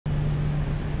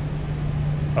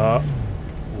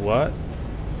What?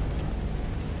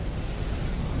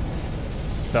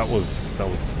 That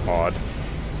was odd.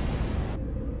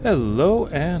 Hello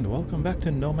and welcome back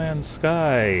to No Man's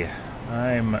Sky.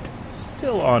 I'm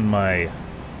still on my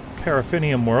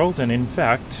paraffinium world, and in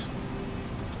fact,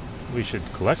 we should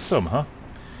collect some, huh?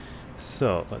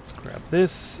 So let's grab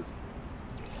this,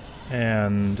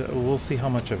 and we'll see how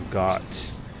much I've got.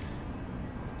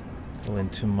 Go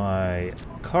into my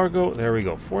cargo. There we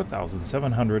go,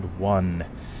 4,701.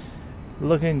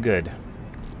 Looking good.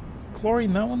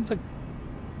 Chlorine, that one's a...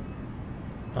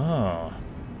 Oh.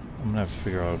 I'm gonna have to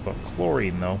figure out about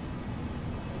chlorine, though.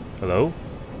 Hello?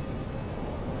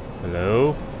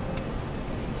 Hello?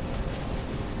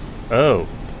 Oh.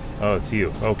 Oh, it's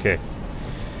you. Okay.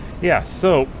 Yeah,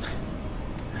 so...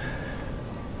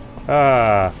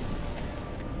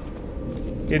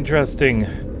 interesting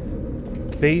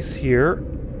base here.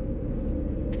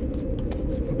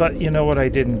 But you know what I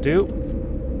didn't do?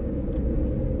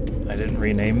 I didn't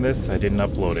rename this. I didn't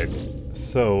upload it.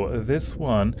 So this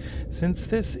one, since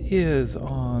this is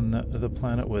on the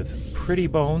planet with pretty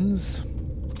bones,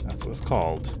 that's what it's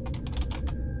called.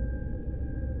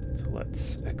 So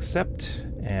let's accept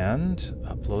and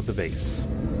upload the base.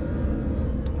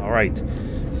 All right,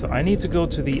 so I need to go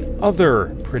to the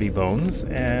other pretty bones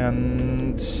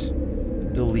and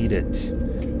delete it.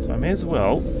 So I may as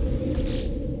well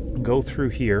go through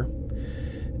here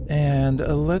and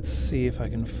let's see if I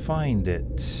can find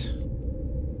it.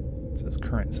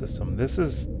 Current system. This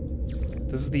is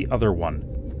the other one.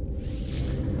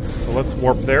 So let's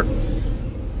warp there.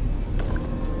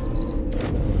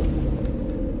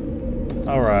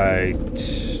 All right,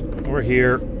 we're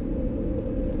here,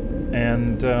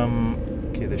 and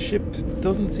okay, the ship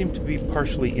doesn't seem to be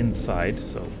partially inside,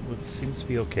 so it seems to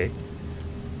be okay.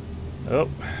 Oh,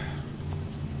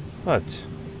 but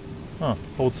oh,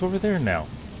 it's over there now.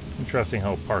 Interesting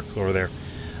how it parks over there.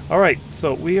 Alright,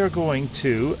 so we are going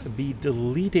to be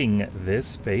deleting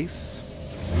this base.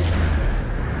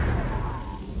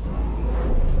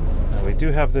 Now we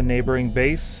do have the neighboring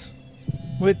base,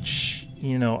 which,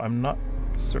 you know, I'm not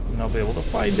certain I'll be able to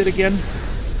find it again.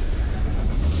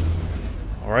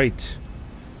 Alright,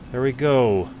 there we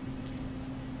go.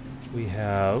 We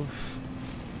have...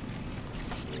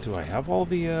 Do I have all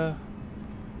the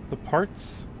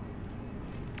parts?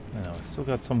 No, I still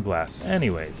got some glass.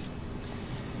 Anyways.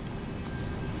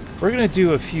 We're going to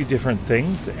do a few different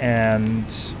things, and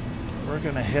we're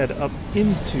going to head up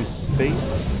into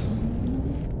space.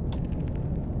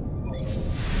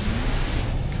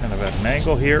 Kind of at an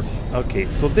angle here. Okay,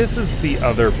 so this is the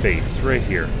other base right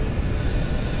here.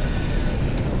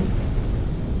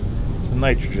 It's a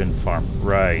nitrogen farm.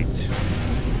 Right.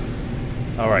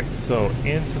 Alright, so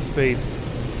into space.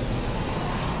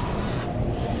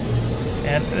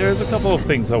 And there's a couple of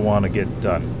things I want to get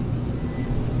done.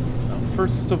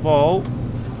 First of all,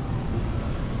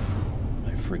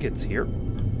 my frigate's here.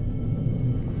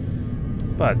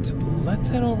 But let's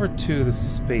head over to the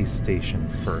space station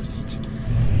first.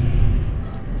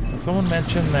 Someone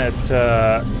mentioned that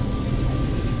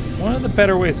one of the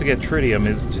better ways to get tritium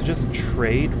is to just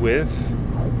trade with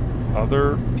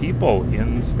other people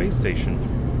in the space station.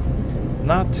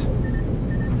 Not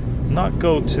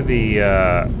go to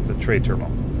the trade terminal.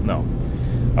 No.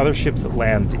 Other ships that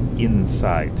land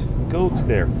inside. Go to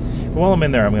there. While I'm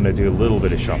in there, I'm going to do a little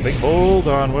bit of shopping. Hold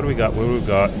on, what do we got? What do we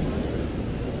got?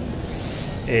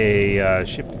 A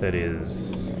ship that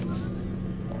is...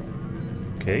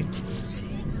 Okay.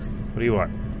 What do you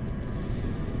want?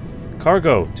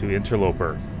 Cargo to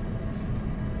Interloper.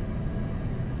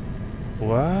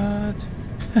 What?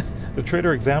 The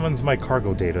trader examines my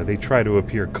cargo data. They try to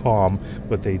appear calm,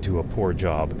 but they do a poor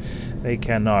job. They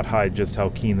cannot hide just how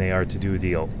keen they are to do a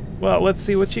deal. Well, let's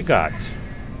see what you got.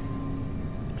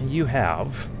 You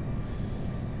have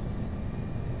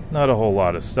not a whole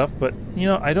lot of stuff, but you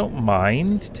know, I don't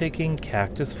mind taking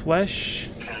cactus flesh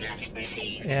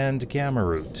and gamma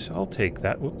root. I'll take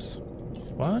that. Whoops.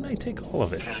 Why don't I take all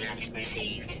of it?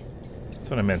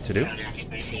 That's what I meant to do.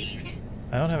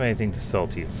 I don't have anything to sell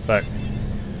to you, but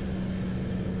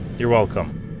you're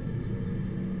welcome.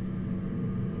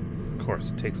 Of course,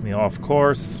 it takes me off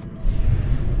course.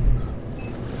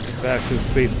 Back to the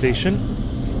space station.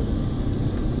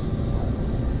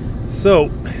 So,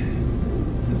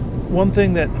 one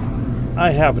thing that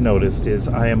I have noticed is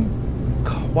I am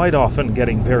quite often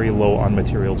getting very low on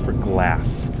materials for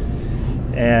glass.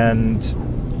 And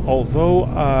although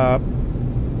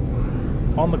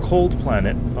on the cold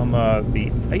planet, on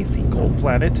the icy cold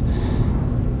planet,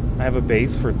 I have a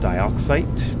base for dioxide.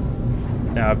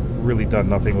 Now, I've really done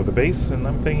nothing with the base, and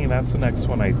I'm thinking that's the next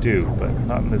one I do, but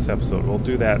not in this episode. We'll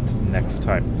do that next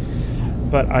time.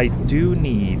 But I do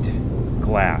need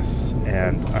glass,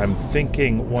 and I'm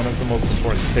thinking one of the most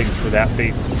important things for that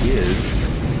base is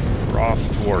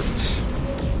frostwort.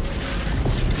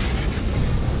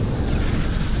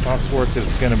 Frostwort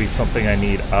is going to be something I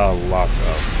need a lot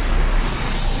of.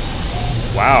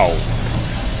 Wow.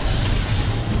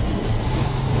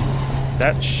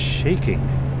 That's shaking.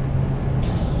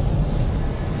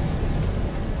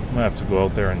 I'm gonna have to go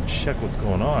out there and check what's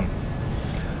going on.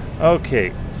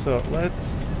 Okay, so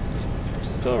let's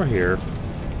just go over here.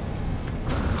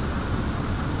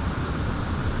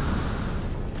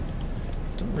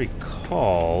 Don't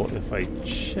recall if I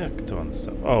checked on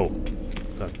stuff. Oh,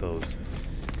 got those.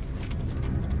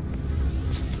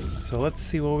 So let's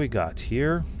see what we got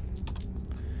here.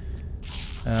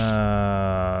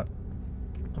 I'm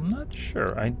not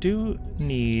sure. I do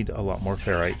need a lot more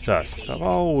ferrite dust. I'll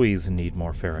always need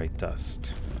more ferrite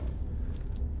dust.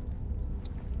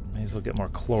 May as well get more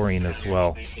chlorine as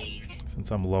well,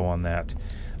 since I'm low on that.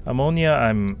 Ammonia,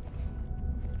 I don't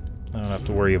have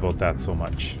to worry about that so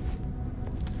much.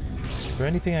 Is there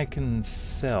anything I can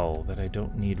sell that I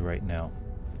don't need right now?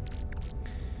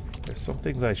 There's some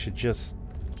things I should just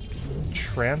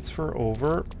transfer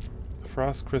over.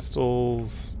 Frost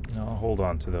crystals, no, I'll hold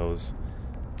on to those.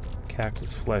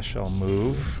 Cactus flesh, I'll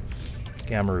move.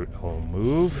 Gamma root, I'll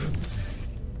move.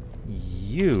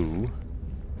 You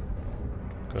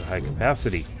go high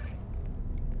capacity.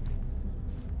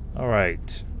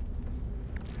 Alright.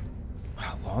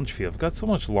 Launch fuel. I've got so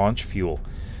much launch fuel.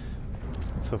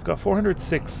 So I've got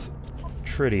 406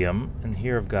 tritium, and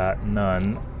here I've got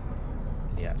none.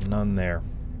 Yeah, none there.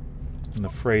 And the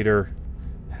freighter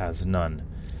has none.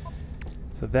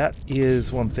 So that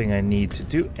is one thing I need to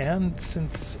do, and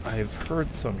since I've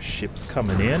heard some ships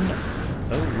coming in...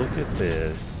 Oh, look at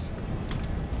this.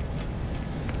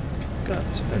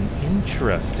 Got an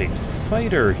interesting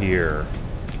fighter here.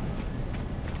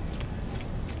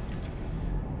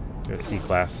 There's sea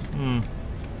class.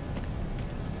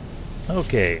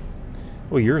 Okay.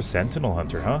 Oh, you're a sentinel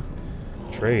hunter, huh?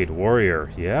 Trade,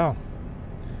 warrior, yeah.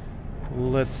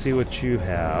 Let's see what you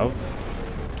have.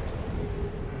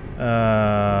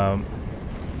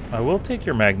 I will take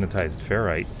your magnetized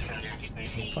ferrite.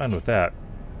 I'm fine with that.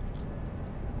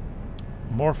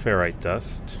 More ferrite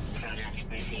dust.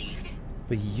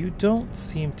 But you don't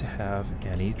seem to have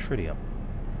any tritium.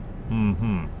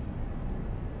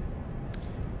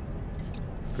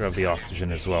 Grab the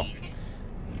oxygen as well.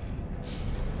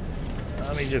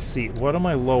 Let me just see. What am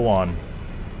I low on?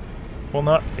 Well,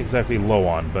 not exactly low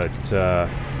on, but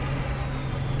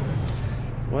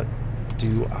what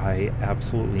do I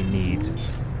absolutely need?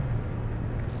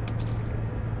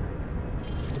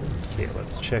 Okay,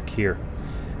 let's check here.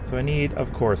 So I need,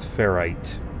 of course,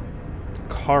 ferrite.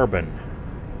 Carbon.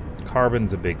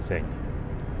 Carbon's a big thing.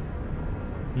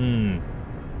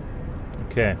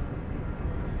 Okay.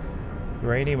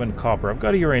 Uranium and copper. I've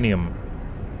got a uranium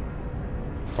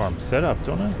farm set up,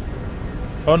 don't I?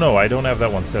 Oh no, I don't have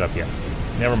that one set up yet.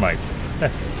 Never mind.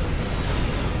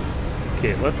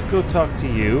 Okay, let's go talk to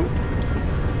you.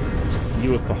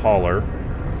 You with the hauler.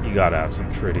 You gotta have some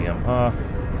tritium, huh?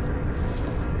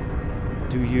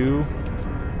 Do you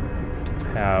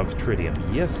have tritium?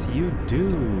 Yes, you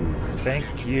do.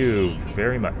 Thank you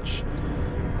very much.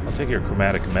 I'll take your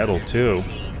chromatic metal too.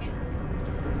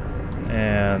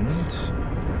 And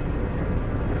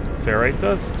ferrite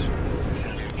dust.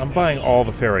 I'm buying all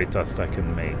the ferrite dust I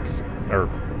can make. Or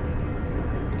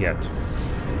get.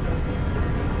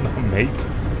 Not make.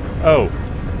 Oh.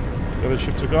 The other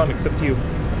ships are gone except you.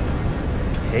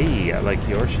 Hey, I like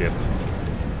your ship.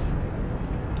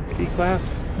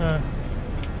 B-class?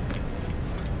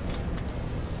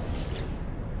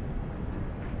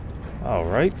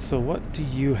 Alright, so what do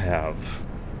you have?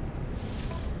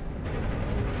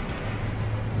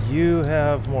 You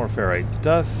have more ferrite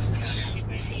dust.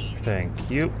 Thank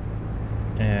you.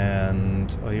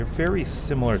 And oh, you're very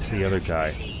similar to the other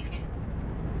guy.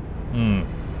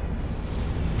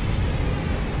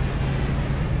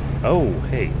 Oh,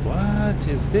 hey, what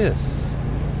is this?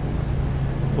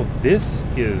 Well, this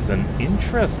is an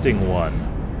interesting one.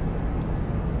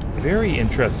 Very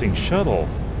interesting shuttle.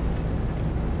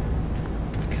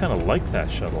 I kind of like that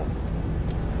shuttle.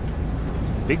 It's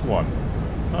a big one.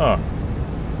 Huh.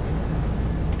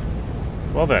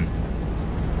 Well then,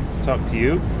 let's talk to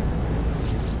you.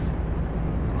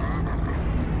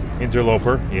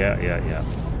 Interloper. Yeah.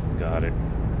 Got it.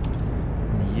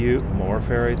 You, more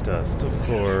ferrite dust, of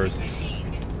course.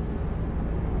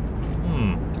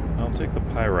 I'll take the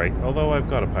pyrite, although I've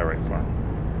got a pyrite farm.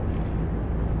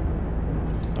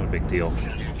 big deal.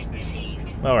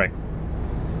 Alright.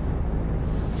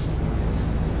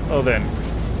 Oh then.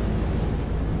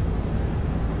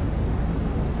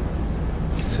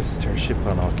 It's a starship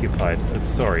unoccupied.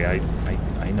 Sorry, I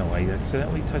know, I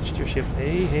accidentally touched your ship.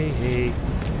 Hey, hey, hey.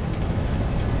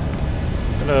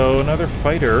 Hello, another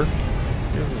fighter.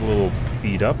 This is a little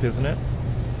beat up, isn't it?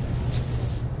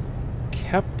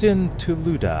 Captain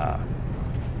Tuluda.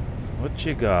 What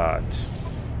you got?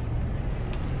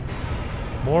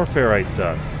 More ferrite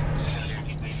dust.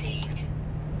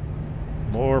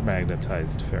 More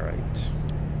magnetized ferrite.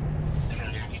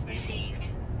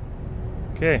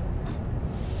 Okay.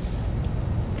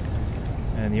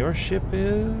 And your ship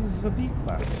is a B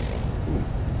class. Ooh,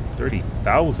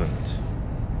 30,000.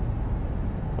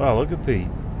 Wow, look at the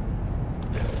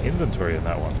inventory in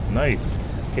that one. Nice.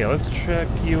 Okay, let's check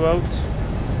you out.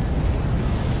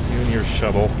 You and your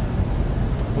shuttle.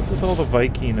 What's with all the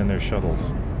Viking and their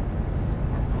shuttles?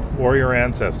 Warrior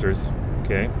ancestors.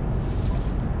 Okay.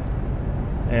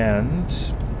 And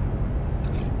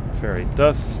ferrite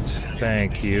dust.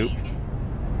 Thank you.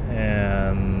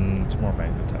 And more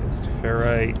magnetized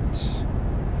ferrite.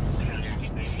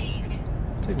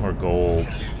 Take more gold.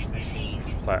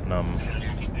 Platinum.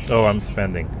 Oh, I'm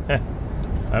spending.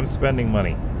 I'm spending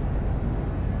money.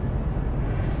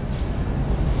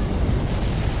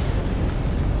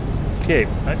 Okay,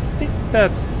 I think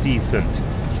that's decent.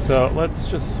 So let's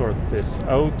just sort this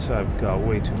out. I've got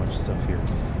way too much stuff here.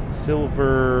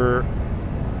 Silver.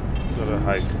 Got a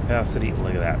high capacity.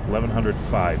 Look at that.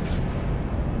 1105.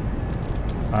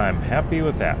 I'm happy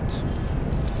with that.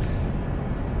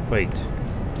 Wait.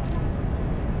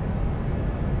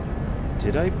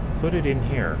 Did I put it in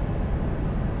here?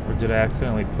 Or did I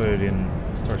accidentally put it in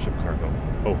Starship Cargo?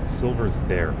 Oh, silver's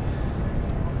there.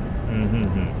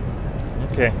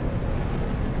 Okay.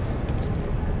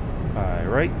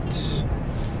 Alright.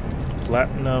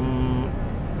 Platinum.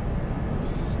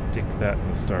 Stick that in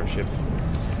the Starship.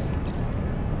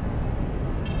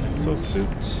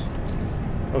 Exosuit.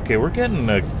 Okay, we're getting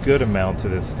a good amount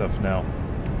of this stuff now.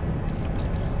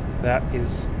 That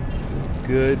is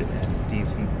good and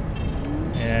decent.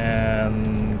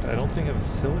 And I don't think I have a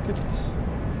silicate.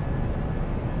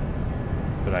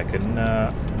 But I can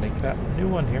make that new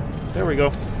one here. There we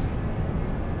go.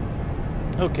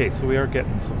 Okay, so we are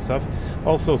getting some stuff.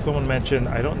 Also, someone mentioned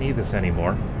I don't need this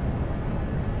anymore.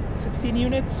 16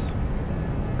 units?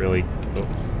 Really? Oh.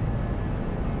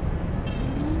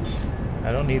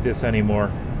 I don't need this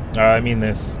anymore. I mean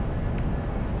this.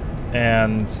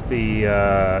 And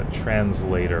the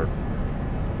translator.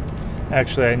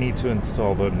 Actually, I need to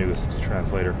install the newest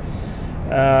translator.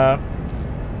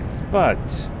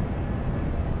 But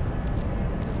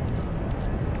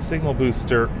signal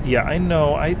booster, yeah, I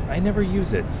know, I never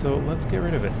use it, so let's get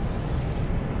rid of it.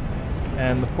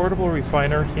 And the portable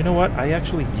refiner, you know what? I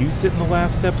actually used it in the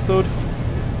last episode.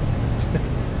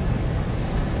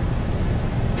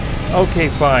 Okay,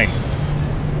 fine.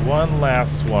 One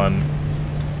last one.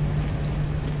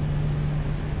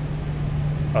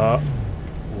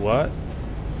 What?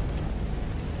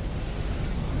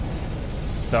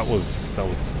 That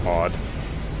was odd.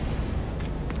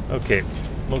 Okay,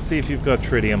 we'll see if you've got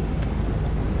tritium.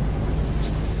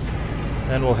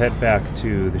 Then we'll head back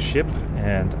to the ship,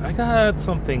 and I got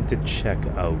something to check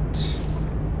out.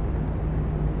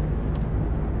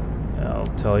 I'll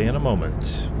tell you in a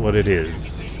moment what it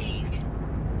is.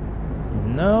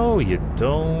 No, you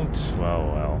don't.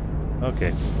 Well.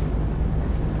 Okay.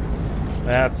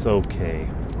 That's okay.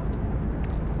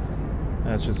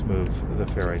 Let's just move the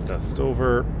ferrite dust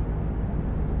over.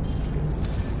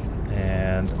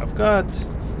 And I've got...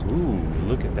 Ooh,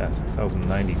 look at that.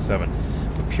 6,097.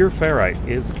 The pure ferrite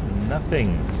is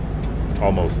nothing.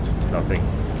 Almost nothing.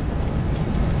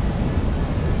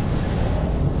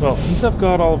 Well, since I've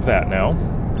got all of that now...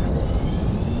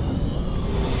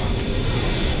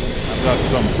 I've got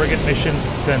some frigate missions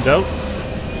to send out.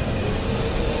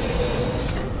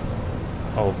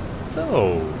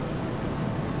 Although...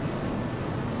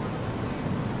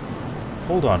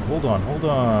 Hold on.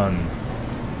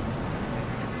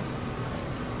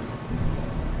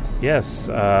 Yes,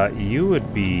 you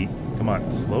would be... Come on,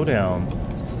 slow down.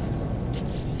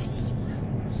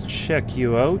 Let's check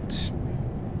you out.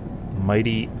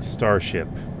 Mighty starship.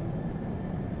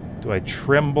 Do I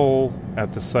tremble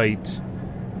at the sight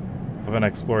of an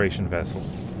exploration vessel?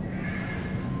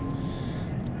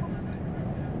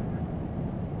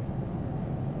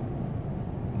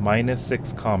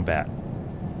 -6 combat.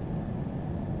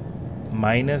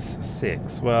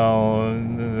 -6. Well,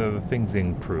 the things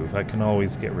improve. I can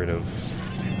always get rid of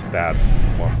bad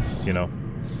ones, you know.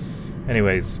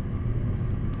 Anyways,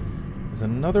 There's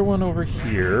another one over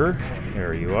here.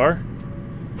 There you are.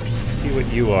 Let's see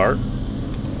what you are.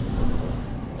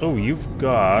 Oh, you've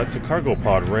got a cargo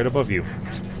pod right above you.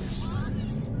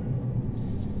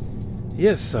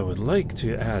 Yes, I would like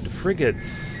to add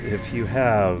frigates if you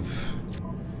have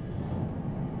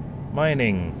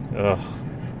mining. Ugh.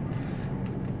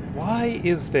 Why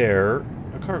is there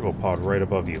a cargo pod right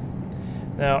above you?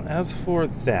 Now, as for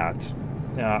that,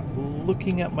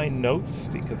 looking at my notes,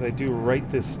 because I do write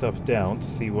this stuff down to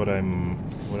see what I've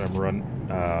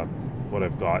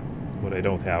got, what I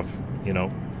don't have, you know.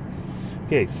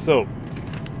 Okay, so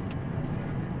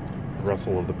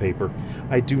rustle of the paper.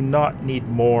 I do not need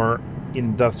more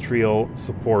industrial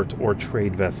support or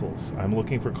trade vessels. I'm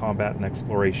looking for combat and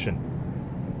exploration.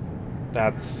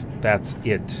 That's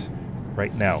it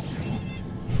right now.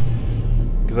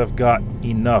 Because I've got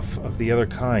enough of the other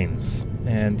kinds.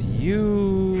 And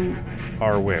you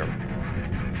are where?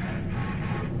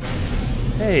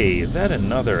 Hey, is that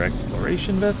another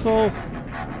exploration vessel?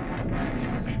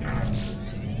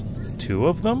 2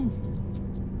 of them?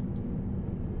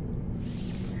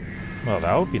 Well,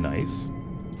 that would be nice.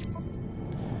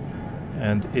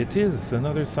 And it is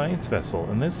another science vessel,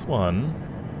 and this one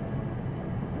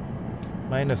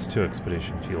 -2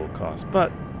 expedition fuel cost,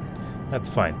 but that's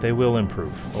fine. They will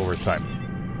improve over time.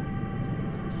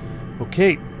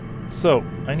 Okay, so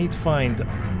I need to find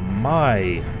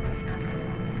my...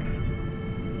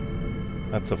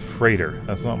 That's a freighter.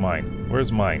 That's not mine.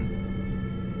 Where's mine?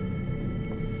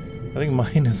 I think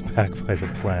mine is back by the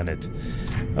planet.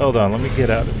 Hold on, let me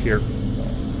get out of here.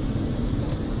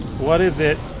 What is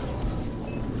it?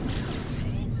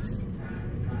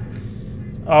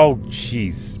 Oh,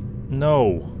 jeez.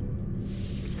 No.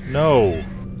 No.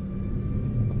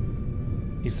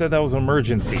 You said that was an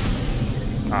emergency.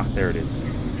 Ah, there it is.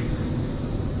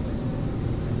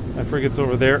 My frigate's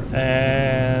over there,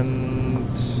 and...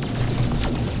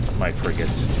 my frigate.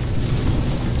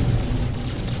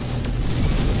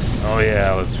 Oh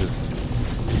yeah, let's just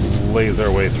blaze our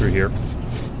way through here.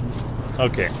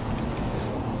 Okay.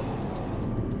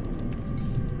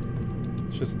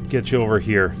 Just get you over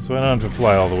here, so I don't have to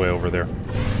fly all the way over there.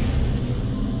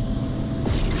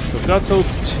 We've got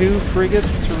those 2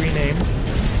 frigates to rename.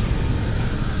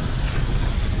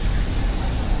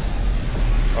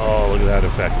 Oh, look at that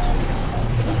effect.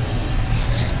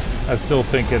 I still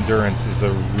think Endurance is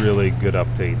a really good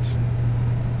update.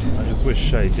 I just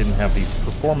wish I didn't have these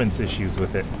performance issues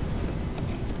with it.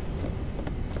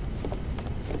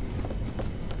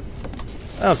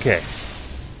 Okay.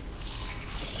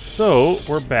 So,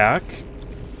 we're back.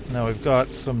 Now we've got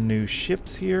some new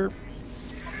ships here.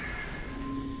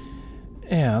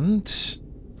 And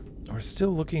we're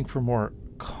still looking for more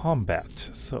combat.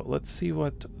 So let's see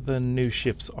what the new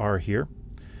ships are here.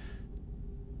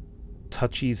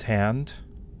 Touchy's Hand.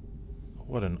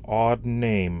 What an odd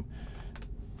name.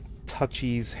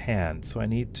 Touchy's Hand. So I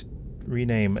need to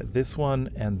rename this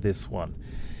one and this one.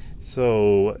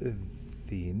 So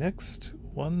the next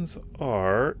ones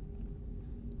are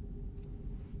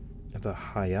the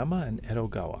Hayama and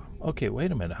Edogawa. Okay,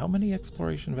 wait a minute. How many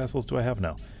exploration vessels do I have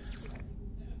now?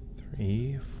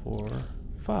 3, 4,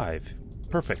 5.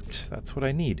 Perfect. That's what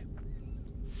I need.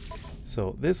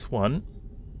 So this one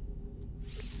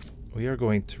we are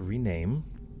going to rename.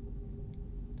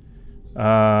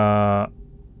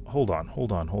 Hold on.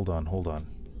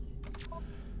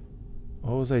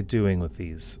 What was I doing with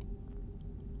these?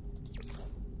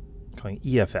 Calling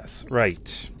EFS.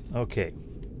 Right. Okay.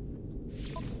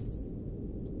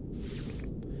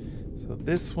 So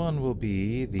this one will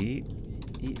be the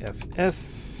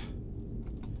EFS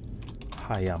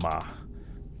Hayama.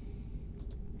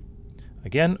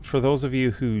 Again, for those of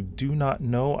you who do not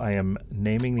know, I am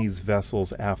naming these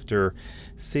vessels after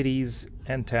cities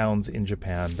and towns in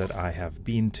Japan that I have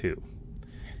been to.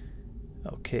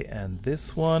 Okay, and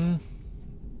this one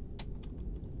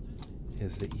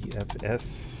is the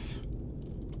EFS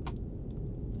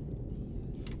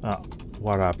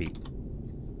Warabi.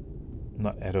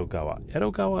 Not Edogawa.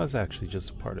 Edogawa is actually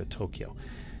just part of Tokyo.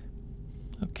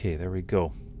 Okay, there we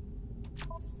go.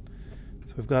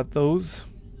 So we've got those.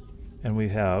 And we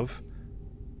have...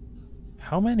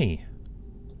 how many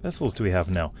vessels do we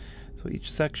have now? So each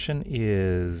section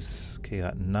is... okay,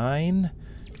 got 9,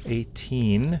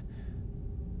 18,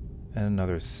 and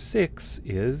another 6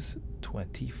 is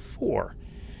 24.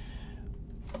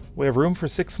 We have room for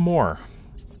 6 more.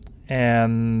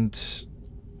 And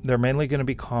they're mainly going to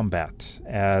be combat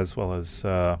as well as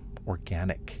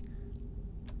organic.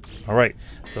 Alright,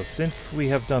 so since we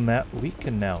have done that, we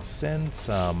can now send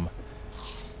some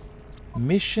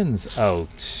missions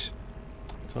out.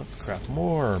 So let's craft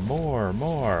more.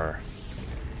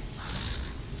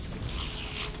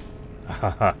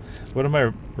 Haha. What am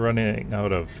I running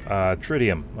out of?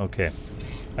 Tritium. Okay.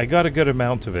 I got a good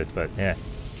amount of it, but yeah.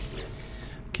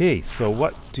 Okay, so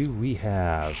what do we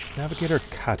have? Navigator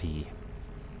Kati.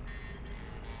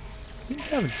 Seem to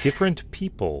have different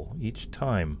people each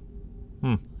time.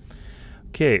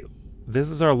 Okay, this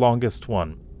is our longest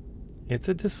one. It's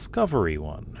a discovery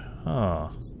one. Huh.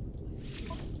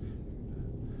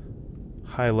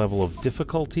 High level of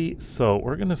difficulty. So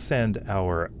we're going to send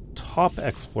our top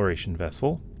exploration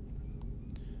vessel.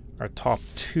 Our top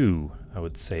 2, I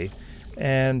would say.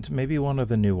 And maybe one of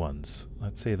the new ones.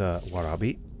 Let's say the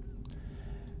Warabi.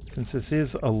 Since this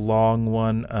is a long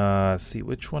one, see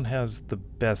which one has the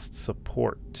best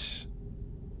support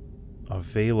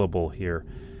available here.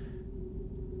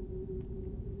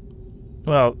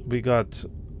 Well, we got...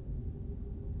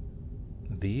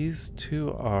 These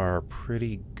two are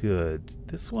pretty good.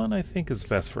 This one I think is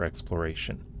best for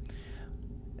exploration.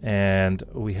 And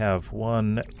we have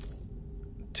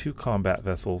 2 combat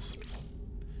vessels.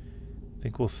 I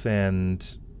think we'll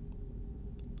send...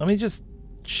 Let me just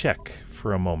check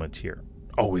for a moment here.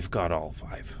 Oh, we've got all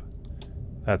 5.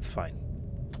 That's fine.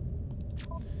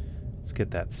 Let's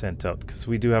get that sent out, because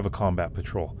we do have a combat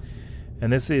patrol.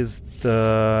 And this is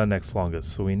the next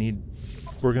longest, so we're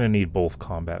going to need both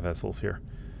combat vessels here.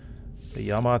 The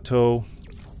Yamato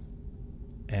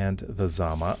and the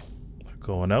Zama are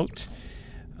going out.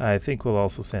 I think we'll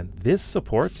also send this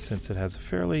support, since it has a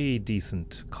fairly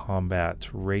decent combat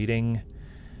rating.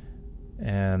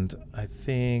 And I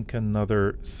think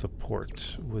another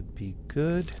support would be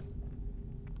good.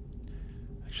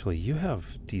 Actually, you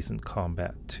have decent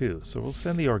combat too, so we'll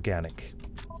send the Organic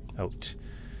out.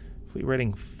 Fleet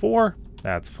rating 4,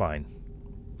 that's fine.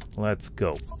 Let's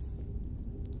go.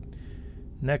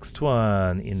 Next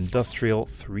one, Industrial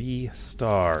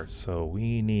 3-star. So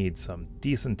we need some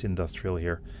decent industrial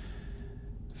here.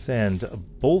 Send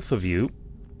both of you,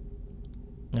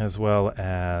 as well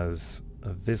as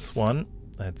this one.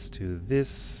 Let's do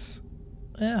this.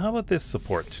 How about this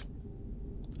support?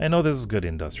 I know this is good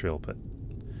industrial, but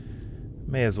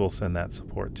may as well send that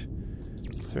support.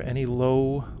 Is there any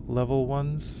low-level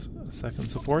ones? Second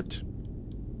support?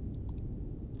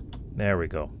 There we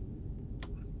go.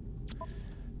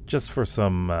 Just for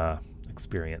some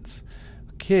experience.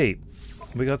 Okay,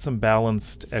 we got some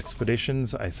balanced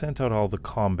expeditions. I sent out all the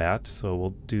combat, so we'll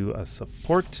do a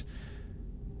support,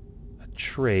 a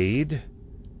trade,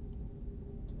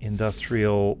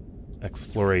 industrial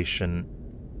exploration,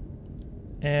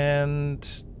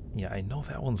 and yeah, I know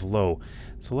that one's low.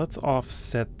 So let's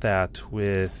offset that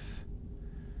with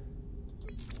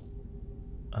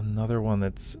another one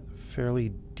that's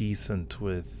fairly decent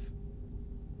with...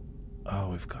 Oh,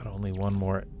 we've got only one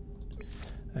more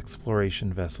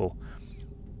exploration vessel.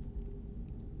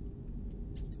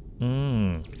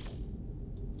 One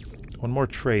more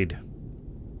trade.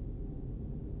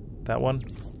 That one?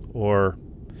 Or...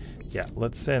 yeah,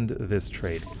 let's send this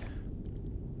trade.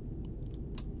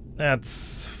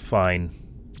 That's fine.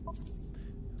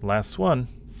 Last one.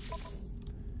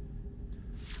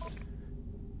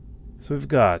 So we've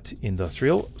got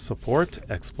industrial, support,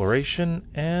 exploration,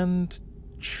 and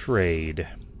trade.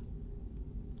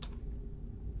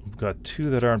 We've got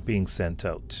 2 that aren't being sent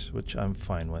out, which I'm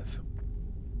fine with.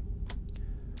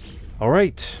 All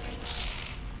right.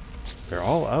 They're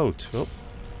all out. Oh.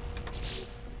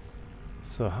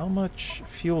 So how much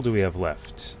fuel do we have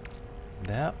left?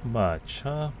 That much,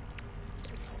 huh?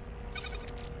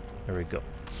 There we go.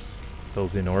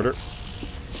 Those in order.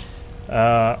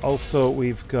 Also,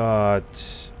 we've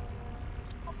got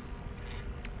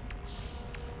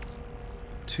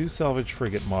 2 salvage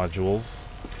frigate modules.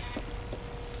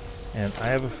 And I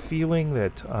have a feeling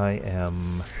that I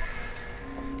am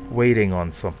waiting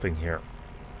on something here.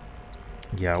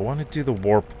 Yeah, I want to do the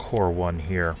warp core one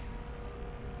here.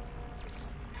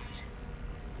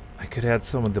 I could add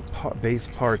some of the base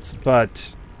parts,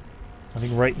 but I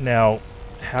think right now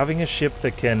having a ship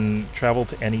that can travel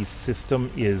to any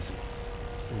system is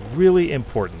really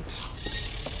important.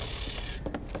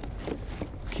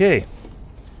 Okay,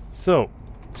 so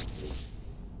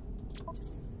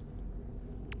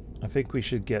I think we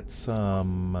should get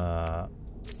some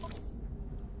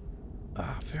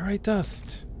ferrite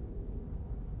dust.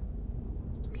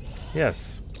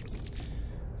 Yes.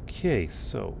 Okay,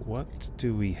 so what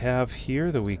do we have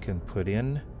here that we can put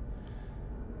in?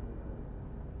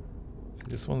 So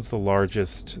this one's the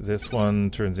largest. This one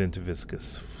turns into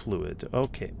viscous fluid.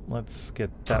 Okay, let's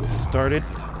get that started.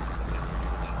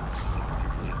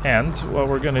 And what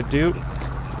we're gonna do...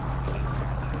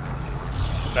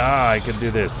 I can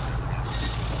do this.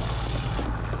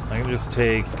 I can just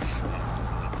take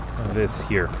this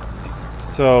here.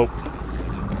 So,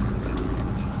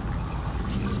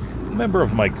 a member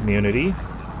of my community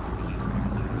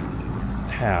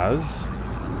has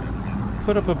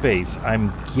put up a base.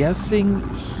 I'm guessing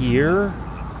here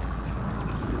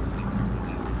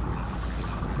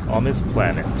on this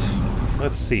planet.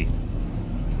 Let's see.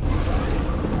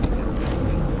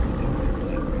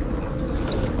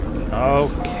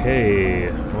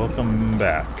 Okay, welcome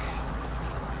back.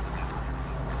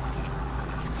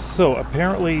 So,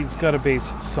 apparently he's got a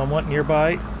base somewhat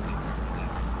nearby.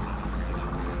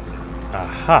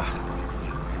 Aha!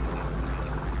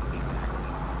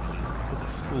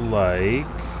 Looks like...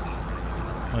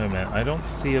 Wait a minute, I don't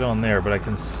see it on there, but I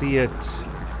can see it...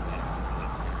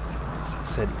 It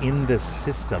said in the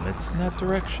system. It's in that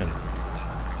direction.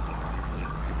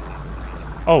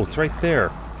 Oh, it's right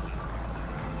there.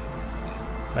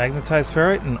 Magnetized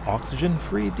ferrite and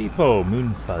oxygen-free depot.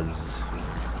 Moon fuzz.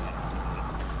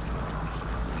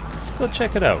 Let's go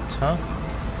check it out, huh?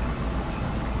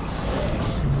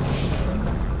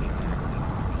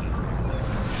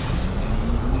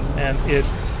 And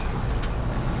it's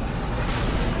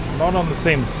not on the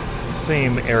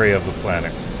same area of the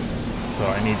planet, so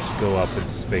I need to go up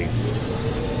into space.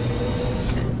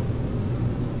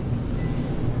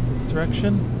 This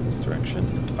direction? This direction?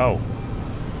 Oh.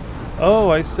 Oh,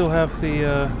 I still have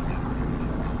the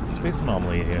space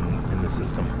anomaly in the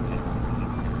system.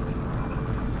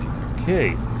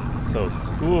 Okay, so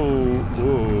it's... Ooh,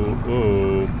 ooh,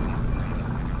 ooh.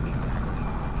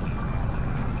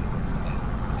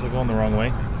 Is it going the wrong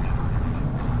way?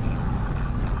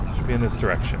 Should be in this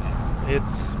direction.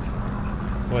 It's...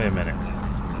 Wait a minute.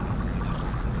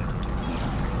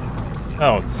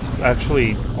 Oh, it's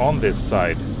actually on this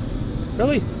side.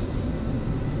 Really?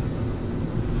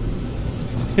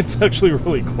 It's actually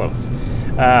really close.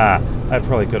 Ah, I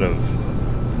probably could have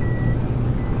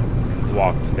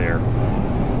walked there.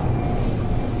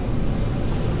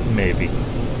 Maybe.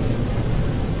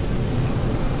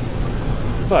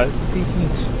 But it's a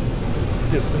decent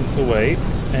distance away,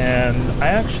 and I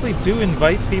actually do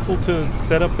invite people to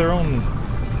set up their own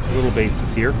little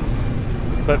bases here.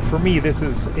 But for me, this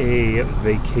is a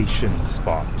vacation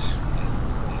spot.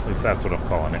 At least that's what I'm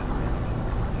calling it.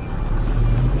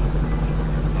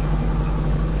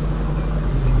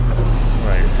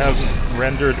 Right, haven't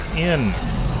rendered in.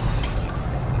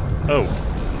 Oh.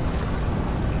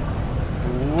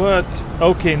 What?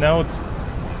 Okay, now it's...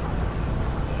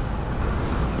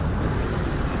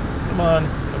 Come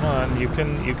on, you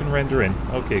can render in.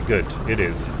 Okay, good, it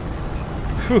is.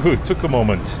 Whew, it took a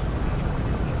moment.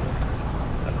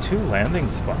 2 landing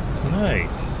spots,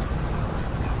 nice.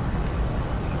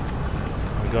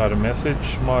 We got a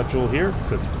message module here. It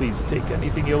says, please take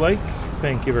anything you like.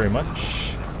 Thank you very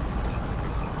much.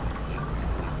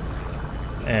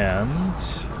 And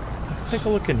let's take a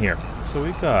look in here. So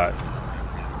we got a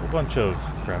whole bunch of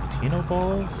Gravitino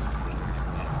balls.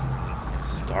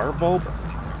 Star bulb.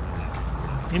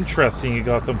 Interesting you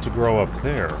got them to grow up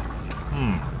there.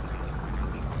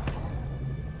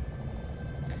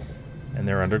 And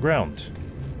they're underground.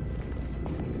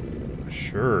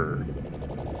 Sure.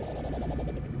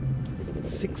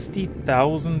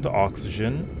 60,000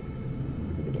 oxygen.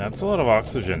 That's a lot of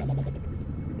oxygen.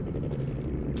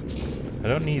 I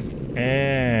don't need...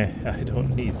 I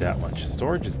don't need that much.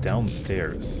 Storage is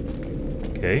downstairs.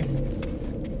 Okay.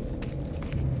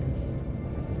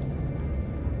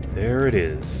 There it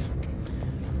is.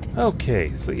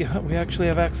 Okay, so yeah, we actually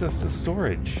have access to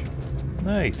storage.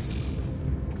 Nice.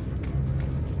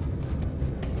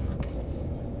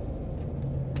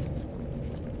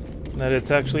 That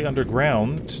it's actually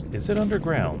underground. Is it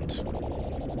underground?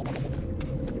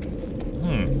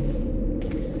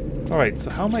 Alright, so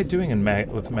how am I doing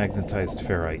with magnetized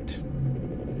ferrite?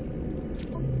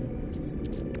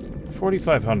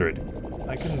 4,500.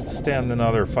 I can stand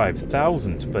another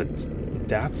 5,000, but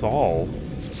that's all.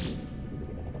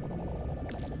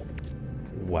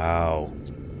 Wow.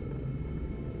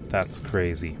 That's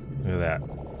crazy. Look at that.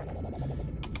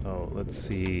 Oh, let's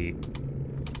see.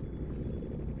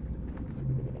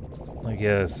 I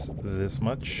guess this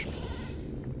much.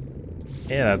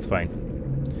 Yeah, that's fine.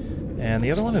 And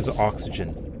the other one is oxygen,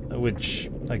 which,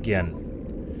 again,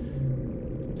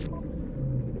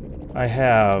 I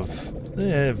have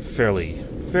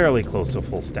fairly close to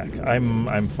full stack.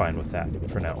 I'm fine with that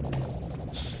for now.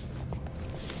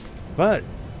 But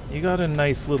you got a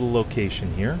nice little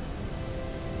location here.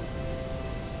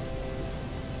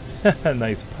 A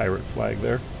nice pirate flag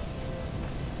there.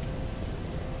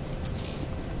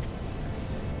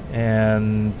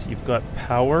 And you've got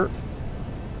power.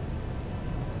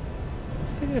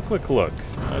 Let's take a quick look.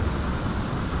 Let's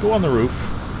go on the roof.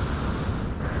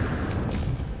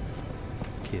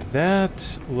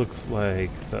 that looks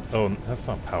like the... Oh, that's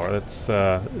not power. That's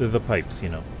the pipes, you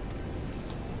know.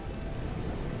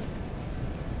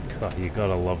 God, you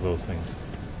gotta love those things.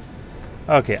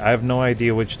 Okay, I have no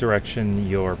idea which direction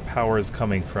your power is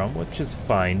coming from, which is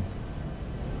fine.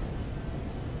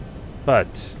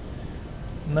 But,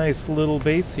 nice little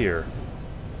base here.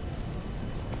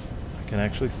 I can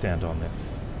actually stand on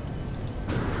this.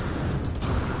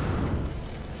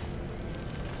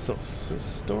 So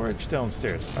storage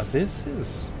downstairs. This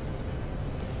is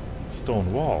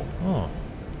stone wall. Oh,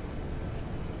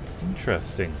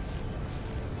 interesting.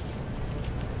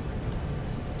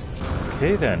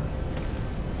 Okay then.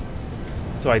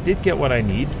 So I did get what I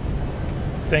need.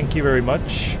 Thank you very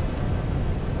much.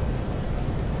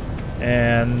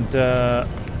 And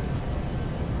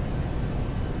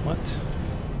what?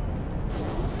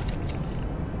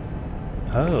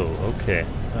 Oh, okay.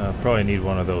 Probably need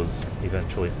one of those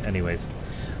eventually. Anyways.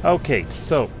 Okay,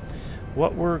 so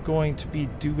what we're going to be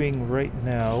doing right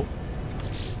now...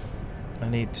 I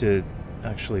need to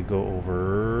actually go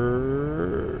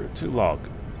over to log.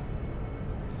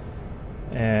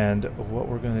 And what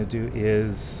we're going to do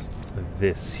is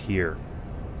this here.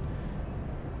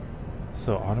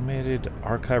 So automated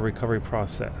archive recovery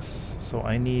process. So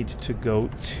I need to go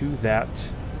to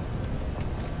that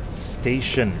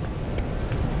station.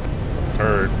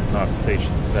 Or not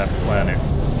station, to that planet.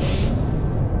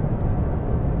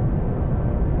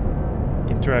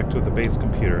 Interact with the base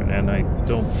computer, and I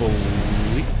don't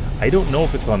believe... I don't know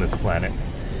if it's on this planet.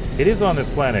 It is on this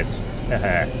planet.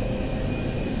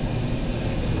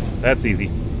 That's easy.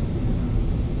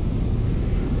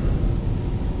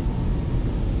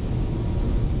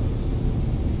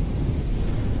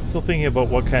 Still thinking about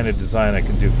what kind of design I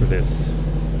can do for this.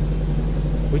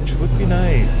 Which would be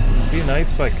nice. It'd be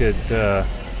nice if I could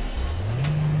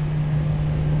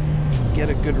get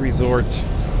a good resort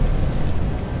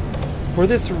for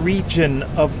this region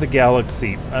of the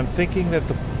galaxy. I'm thinking that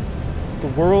the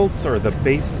worlds or the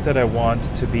bases that I want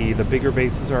to be, the bigger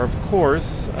bases are, of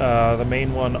course, the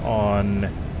main one on,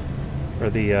 or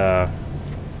the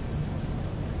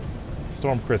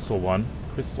Storm Crystal one,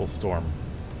 Crystal Storm,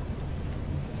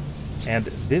 and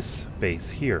this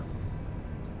base here.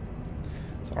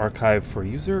 Archive for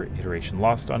user, iteration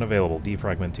lost, unavailable,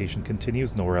 defragmentation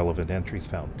continues, no relevant entries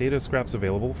found. Data scraps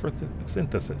available for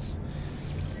synthesis.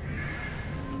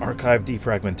 Archive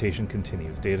defragmentation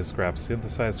continues. Data scraps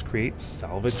synthesized to create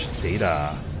salvage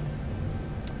data.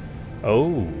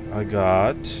 Oh, I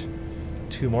got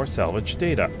 2 more salvage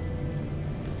data.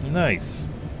 Nice.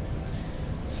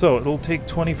 So it'll take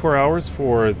 24 hours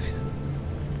for the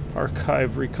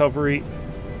archive recovery.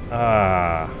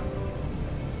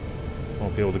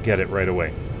 Won't be able to get it right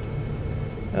away.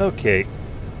 Okay,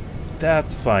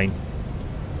 that's fine.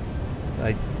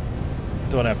 I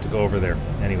don't have to go over there.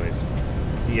 Anyways,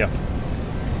 yeah.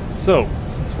 So,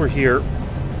 since we're here,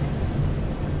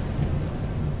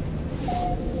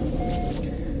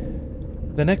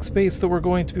 the next base that we're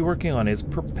going to be working on is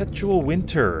Perpetual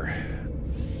Winter.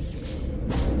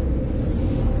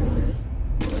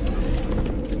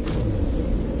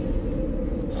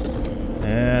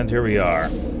 And here we are.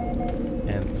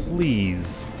 And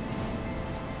please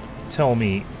tell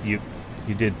me you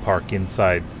did park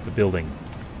inside the building.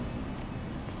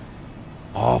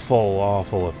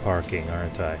 Awful at parking,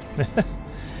 aren't I?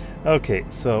 Okay,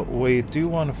 so we do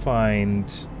want to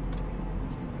find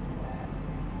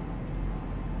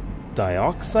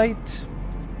dioxide.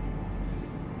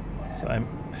 So it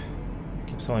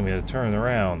keeps telling me to turn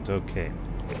around. Okay.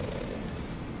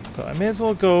 So I may as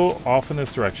well go off in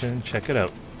this direction and check it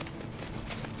out.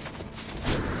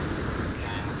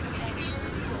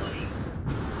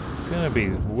 It's gonna be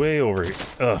way over here.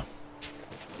 Ugh.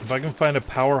 If I can find a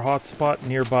power hotspot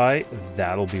nearby,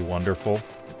 that'll be wonderful.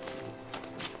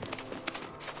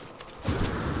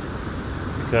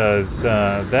 Because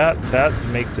that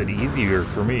makes it easier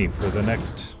for me for the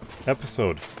next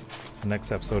episode. The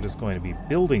next episode is going to be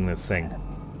building this thing.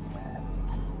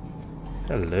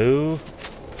 Hello.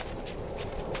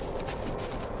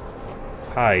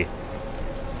 Hi.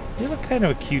 You have a kind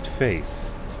of a cute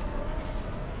face.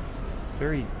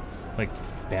 Very, like,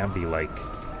 Bambi-like.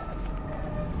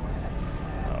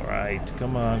 Alright,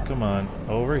 come on.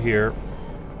 Over here.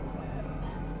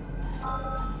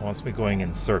 It wants me going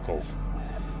in circles.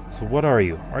 So what are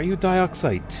you? Are you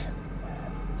dioxide?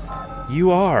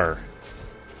 You are.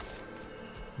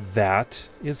 That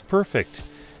is perfect.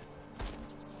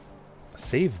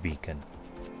 Save beacon.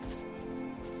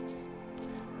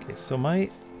 Okay, so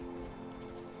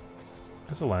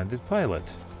as a landed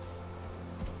pilot.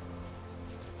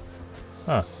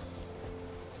 Huh.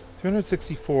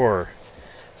 364.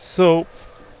 So,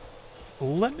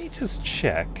 let me just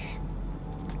check.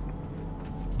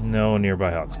 No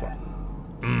nearby hotspot.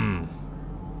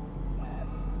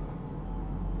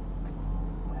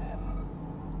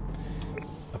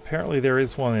 Apparently there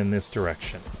is one in this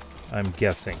direction. I'm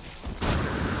guessing.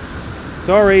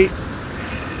 Sorry!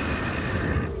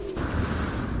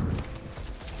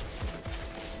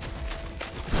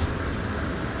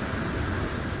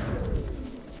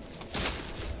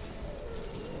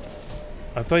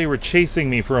 I thought you were chasing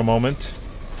me for a moment.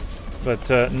 But,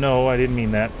 no, I didn't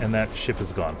mean that, and that ship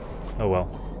is gone. Oh well.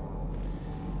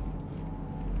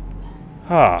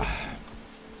 I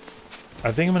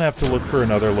think I'm gonna have to look for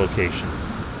another location.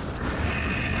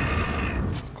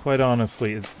 Quite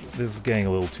honestly, this is getting a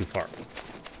little too far.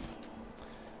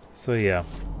 So yeah.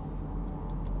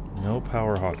 No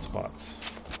power hotspots.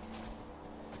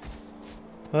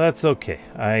 Well, that's okay.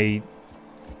 I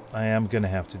am gonna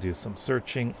have to do some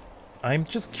searching. I'm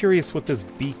just curious what this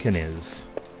beacon is.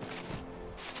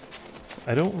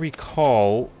 I don't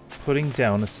recall putting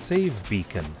down a save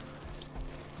beacon.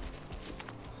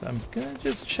 So I'm gonna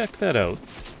just check that out.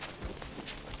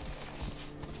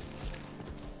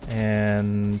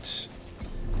 And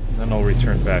then I'll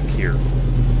return back here.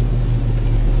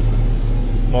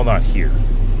 Well, not here.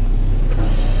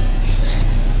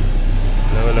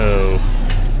 Hello, hello.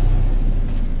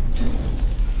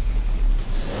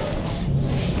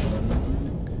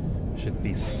 Should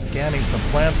be scanning some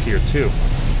plants here, too.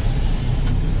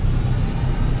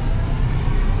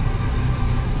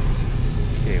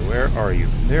 Okay, where are you?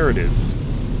 There it is.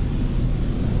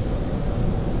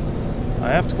 I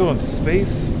have to go into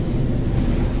space.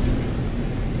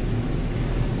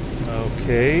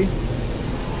 Okay.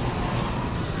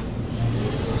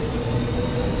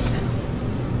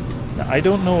 Now, I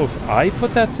don't know if I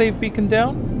put that save beacon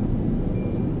down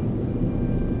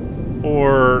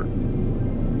or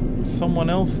someone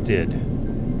else did.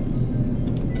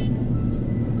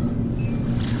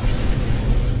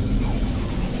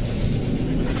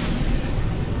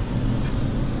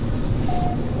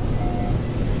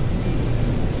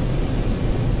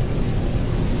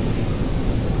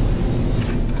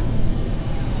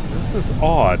 This is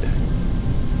odd.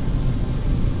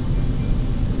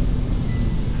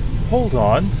 Hold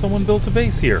on, someone built a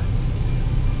base here.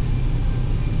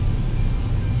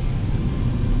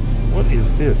 What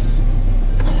is this?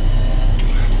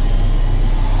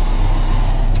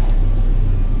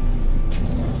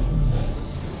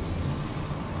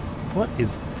 What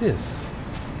is this?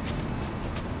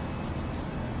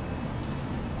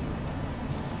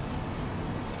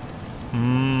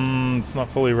 It's not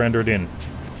fully rendered in.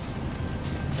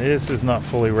 This is not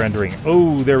fully rendering.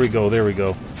 Oh, there we go, there we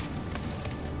go.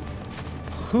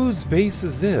 Whose base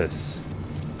is this?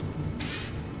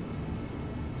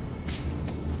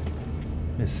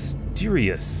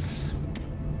 Mysterious.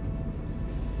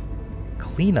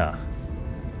 Cleana.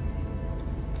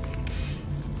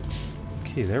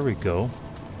 Okay, there we go.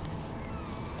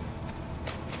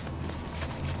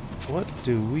 What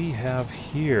do we have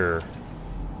here?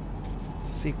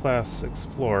 C-Class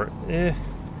Explorer.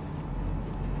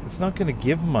 It's not going to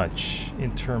give much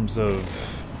in terms of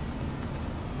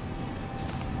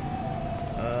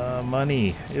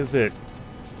money, is it?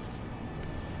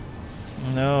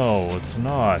 No, it's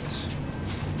not.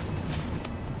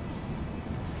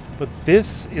 But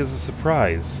this is a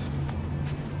surprise.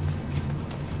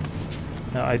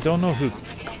 Now, I don't know who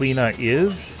Cleana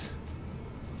is,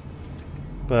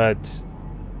 but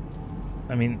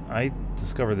I mean, I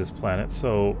discovered this planet,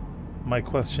 so my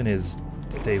question is,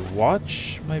 did they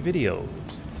watch my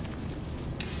videos?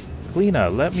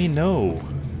 Cleana, let me know.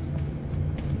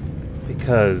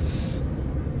 Because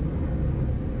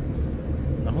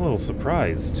I'm a little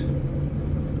surprised.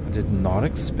 I did not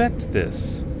expect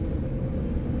this.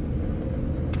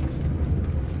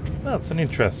 Well, it's an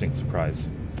interesting surprise.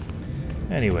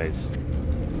 Anyways,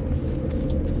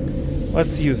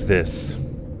 let's use this.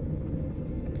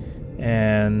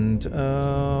 And,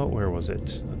 where was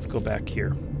it? Let's go back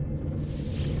here.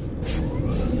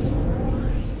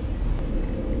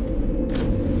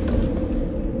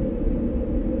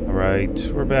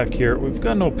 Alright, we're back here. We've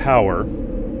got no power,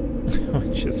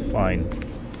 which is fine.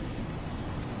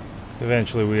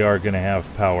 Eventually we are going to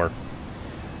have power.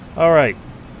 Alright,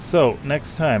 so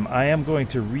next time I am going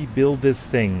to rebuild this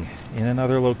thing in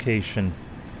another location.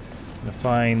 I'm going to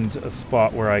find a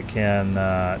spot where I can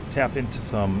tap into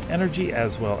some energy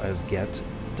as well as get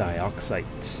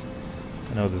dioxite.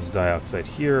 I know this is dioxite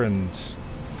here, and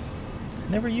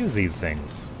I never use these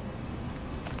things.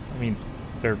 I mean,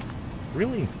 they're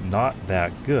really not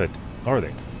that good, are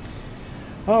they?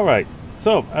 Alright,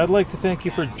 So, I'd like to thank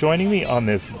you for joining me on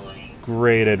this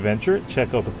great adventure.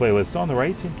 Check out the playlist on the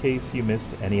right in case you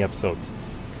missed any episodes.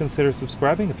 Consider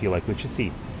subscribing if you like what you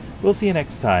see. We'll see you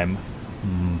next time.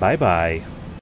 Bye-bye.